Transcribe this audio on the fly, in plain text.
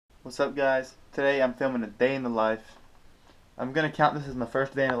What's up, guys? Today I'm filming a day in the life. I'm gonna count this as my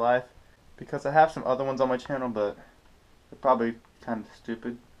first day in the life because I have some other ones on my channel, but they're probably kind of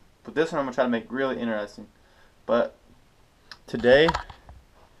stupid. But this one I'm gonna try to make really interesting. But today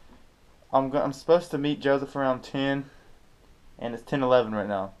I'm supposed to meet Joseph around 10, and it's 10:11 right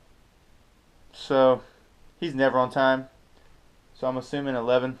now. So he's never on time. So I'm assuming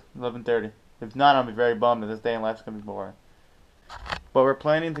 11:30. If not, I'll be very bummed that this day in life is gonna be boring. But we're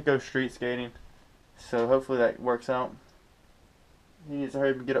planning to go street skating, so hopefully that works out. He needs to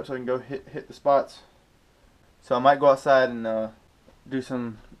hurry up and get up so we can go hit the spots. So I might go outside and do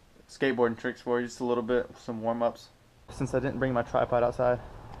some skateboarding tricks for you, just a little bit, some warm-ups. Since I didn't bring my tripod outside,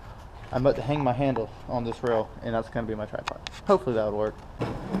 I'm about to hang my handle on this rail, and that's going to be my tripod. Hopefully that would work.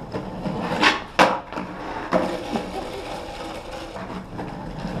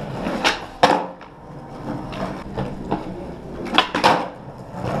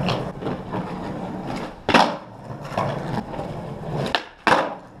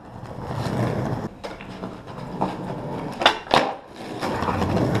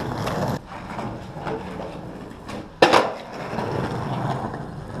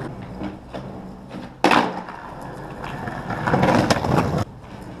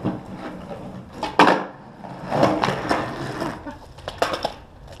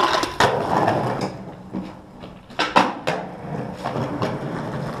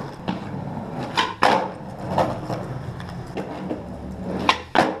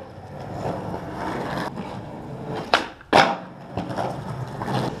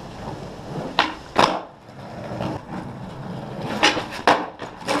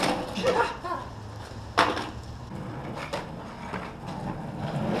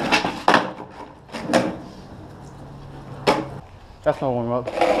 That's my warm up.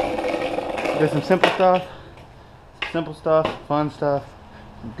 There's some simple stuff, fun stuff,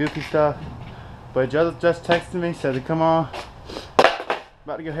 some goofy stuff. But Joseph just texted me, said to come on.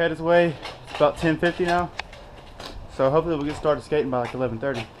 About to go head his way. It's about 10:50 now. So hopefully we'll get started skating by like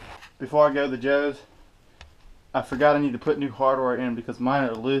 11:30. Before I go to Joe's, I forgot I need to put new hardware in because mine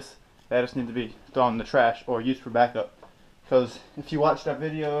are loose. They just need to be thrown in the trash or used for backup. Because if you watched our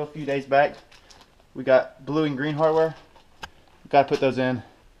video a few days back, we got blue and green hardware. Gotta put those in,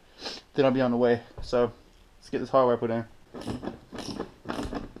 then I'll be on the way. So let's get this hardware put in.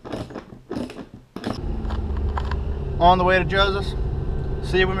 On the way to Joseph's.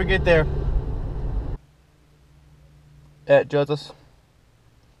 See you when we get there. At Joseph's.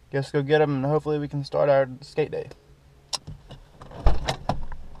 Guess go get them and hopefully we can start our skate day.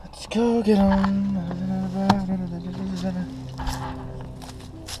 Let's go get them.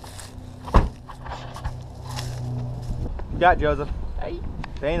 Got Joseph. Hey.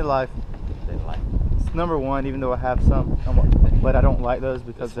 Day in the life. Day in the life. It's number one, even though I have some, but I don't like those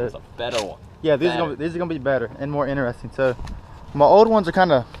because they're a better one. Yeah, these are gonna be better and more interesting. So my old ones are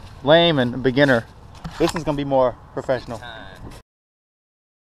kind of lame and beginner. This one's gonna be more professional.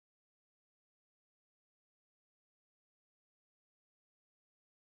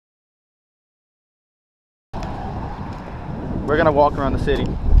 We're gonna walk around the city.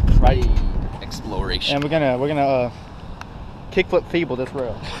 Right. Exploration. And we're gonna kickflip feeble this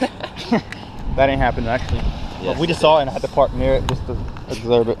rail. That ain't happening actually. Yes, we just saw it and I had to park near it just to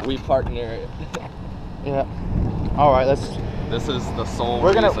observe it. We parked near it. Yeah. All right, let's. This is the sole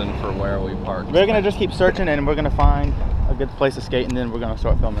reason for where we parked. We're gonna just keep searching and we're gonna find a good place to skate and then we're gonna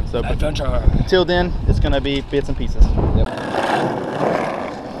start filming. So adventure. Until then, it's gonna be bits and pieces. Yep.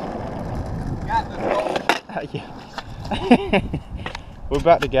 Got the yeah. We're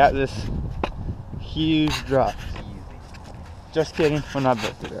about to get this huge drop. Just kidding, we're not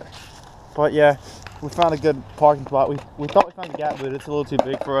built to that. But yeah, we found a good parking spot. We thought we found the gap, but it's a little too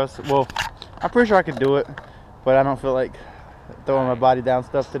big for us. Well, I'm pretty sure I could do it, but I don't feel like throwing my body down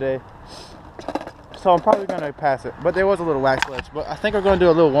stuff today. So I'm probably gonna pass it. But there was a little wax ledge. But I think we're gonna do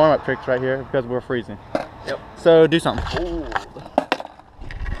a little warm-up tricks right here because we're freezing. Yep. So do something. Cold.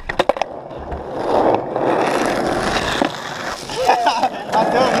 I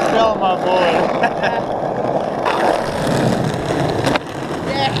know he's telling my boy.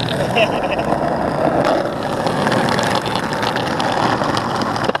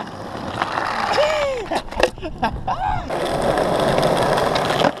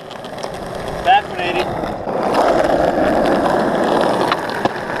 Fascinating.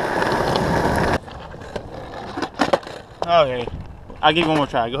 Okay, I'll give you one more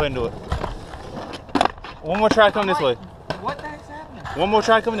try. Go ahead and do it. One more try coming this way. What the heck's happening? One more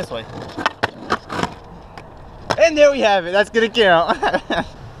try coming this way. And there we have it. That's gonna count.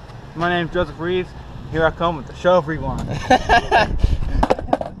 My name's Joseph Reeves. Here I come with the Shove Rewind.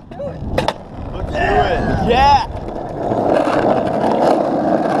 Yeah!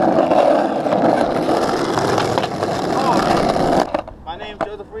 My name's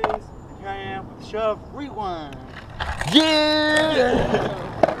Joseph Reese, and here I am with Shove Rewind. Yeah!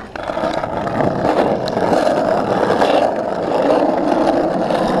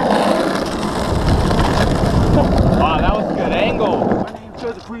 Wow, that was a good angle. My name's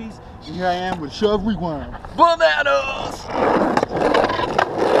Joseph Reese, and here I am with Shove Rewind. Bananas!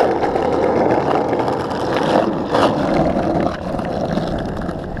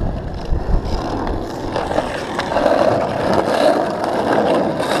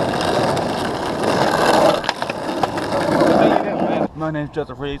 My name's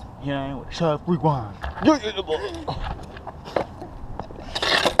Joseph Reese, and here I am with Shove Rewind.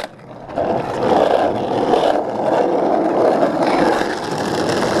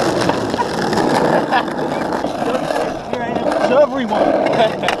 Shove Rewind.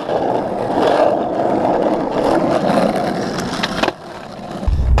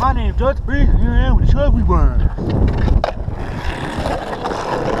 My name's Joseph Reese, and here I am with Shove Rewind.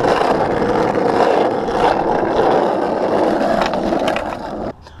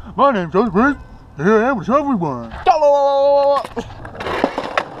 My name's Joseph Reese, and here I am with Shove Rewind.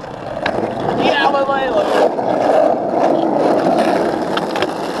 Yeah,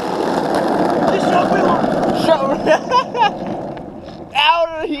 out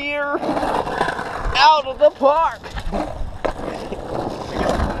of here! Out of the park!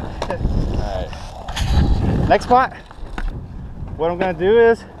 Alright. Next spot, what I'm gonna do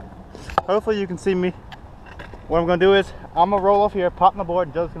is, hopefully you can see me. What I'm gonna do is, I'm gonna roll off here, pop my board,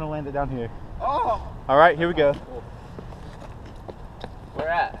 and Joe's gonna land it down here. Oh! Alright, here we go. Where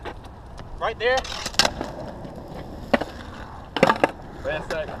at? Right there. Wait a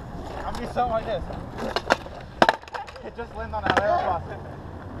second. I'm gonna do something like this. It just lands on that air faucet.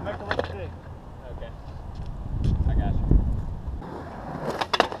 Make it look big. Okay. I got you.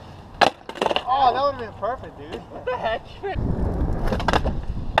 Oh, that would have been perfect, dude. What the heck?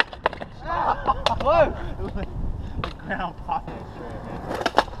 Whoa! The ground popped.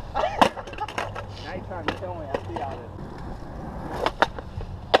 Now you're trying to kill me. I see how it is.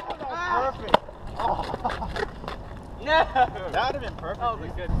 Oh, that was perfect. Oh. No! That would have been perfect. That was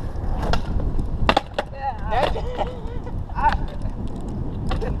a good. Yeah. I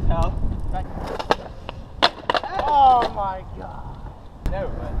couldn't tell. Oh my god. No,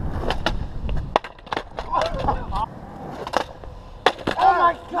 but. Oh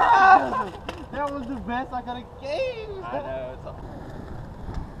my god! That was the best I could have gave. I know. It's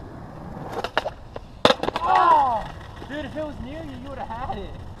Oh! Dude, if it was near you, you would have had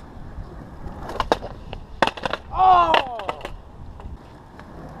it. Oh!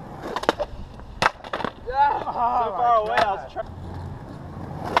 Yeah, so far away, I was trying.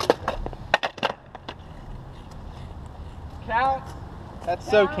 Count. That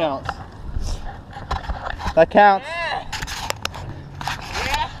so counts. That counts. Yeah.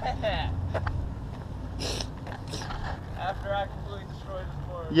 Yeah. After I completely destroyed this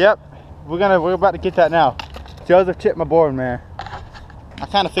board. Yep. We're about to get that now. Joseph chipped my board, man. I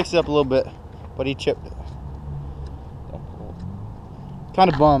kind of fixed it up a little bit, but he chipped it.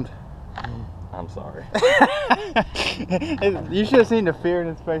 Kind of bummed. I'm sorry. You should have seen the fear in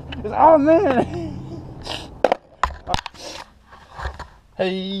his face. It's, oh man!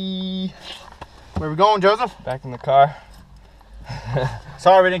 Hey. Where we going, Joseph? Back in the car.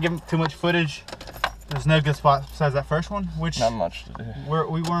 Sorry we didn't give him too much footage. There's no good spot besides that first one, which Not much to do.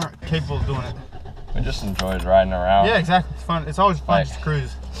 we weren't capable of doing it. We just enjoyed riding around. Yeah, exactly. It's fun. It's always fun just to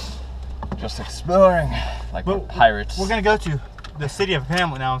cruise. Just exploring like we're pirates. We're gonna go to the city of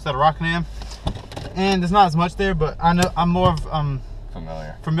Hamlet now instead of Rockingham, and there's not as much there, but I know I'm more of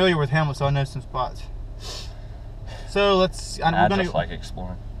familiar with Hamlet, so I know some spots. So let's. We're gonna just like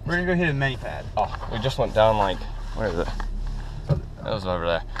exploring. We're gonna go hit a mini pad. Oh, we just went down like where is it? It was over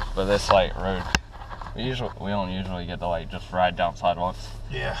there. But this like road, we don't usually get to like just ride down sidewalks.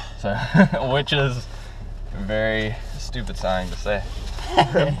 Yeah. So, which is a very stupid sign to say,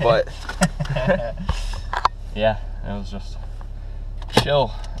 but yeah, it was just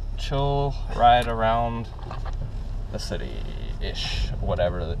chill ride around the city-ish,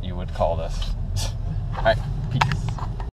 whatever that you would call this. All right, peace.